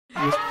You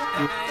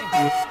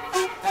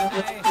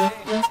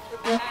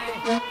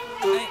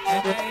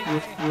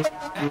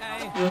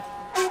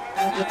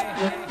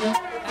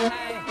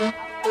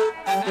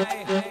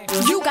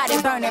got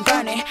it burning,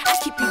 burning. I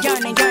keep you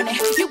yearning, yearning.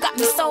 You got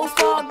me so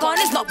far gone,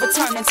 there's no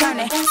returning,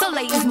 turning. So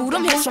ladies, move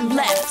them hips from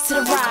left to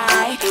the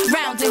right,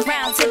 round and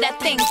round till that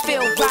thing feel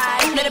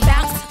right. Let it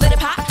bounce, let it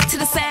pop to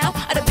the sound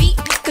of the beat,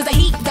 cause the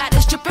heat got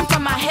us dripping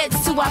from our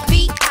heads to our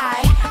feet.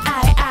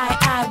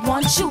 I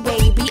want you,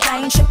 baby.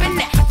 I ain't tripping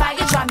that fire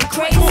drive me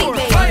crazy,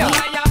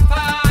 baby.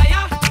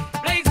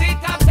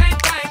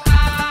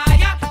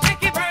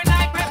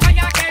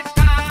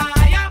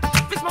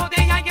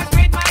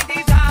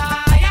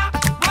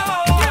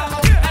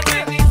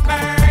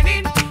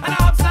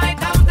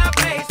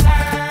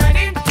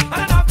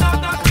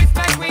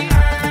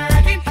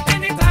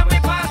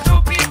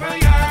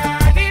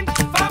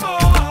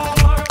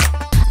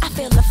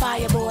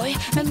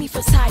 Make me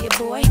feel tired,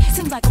 boy.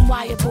 Seems like I'm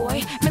wired,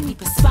 boy. Make me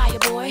perspire,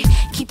 boy.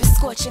 Keep it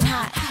scorching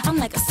hot. I'm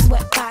like a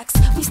sweat box.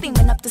 We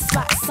steaming up the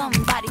spot.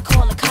 Somebody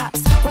call the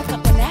cops. Wake up.